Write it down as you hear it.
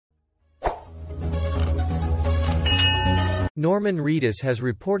Norman Reedus has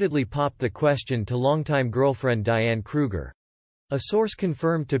reportedly popped the question to longtime girlfriend Diane Kruger. A source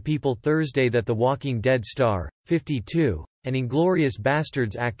confirmed to People Thursday that The Walking Dead star, 52, and Inglourious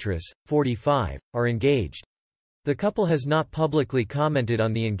Basterds actress, 45, are engaged. The couple has not publicly commented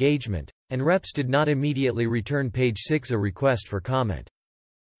on the engagement, and reps did not immediately return Page 6 a request for comment.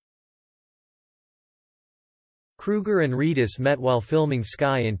 Kruger and Reedus met while filming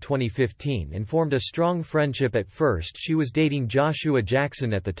Sky in 2015 and formed a strong friendship. At first she was dating Joshua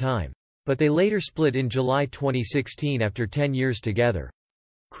Jackson at the time, but they later split in July 2016 after 10 years together.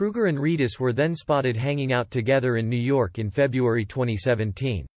 Kruger and Reedus were then spotted hanging out together in New York in February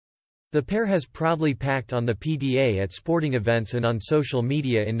 2017. The pair has proudly packed on the PDA at sporting events and on social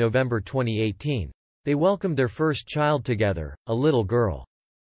media. In November 2018, they welcomed their first child together, a little girl.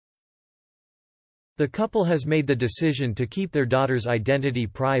 The couple has made the decision to keep their daughter's identity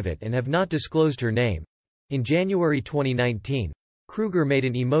private and have not disclosed her name. In January 2019, Kruger made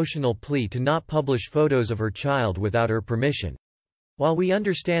an emotional plea to not publish photos of her child without her permission. "While we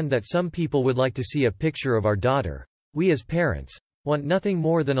understand that some people would like to see a picture of our daughter, we as parents want nothing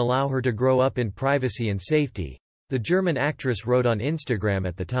more than allow her to grow up in privacy and safety," the German actress wrote on Instagram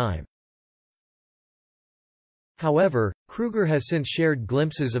at the time. However, Kruger has since shared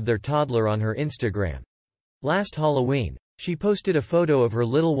glimpses of their toddler on her Instagram. Last Halloween, she posted a photo of her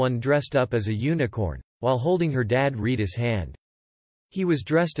little one dressed up as a unicorn, while holding her dad Reedus' hand. He was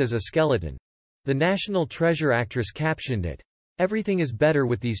dressed as a skeleton. The National Treasure actress captioned it, "Everything is better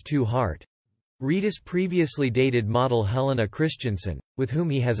with these two heart." Reedus previously dated model Helena Christensen, with whom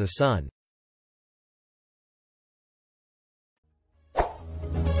he has a son.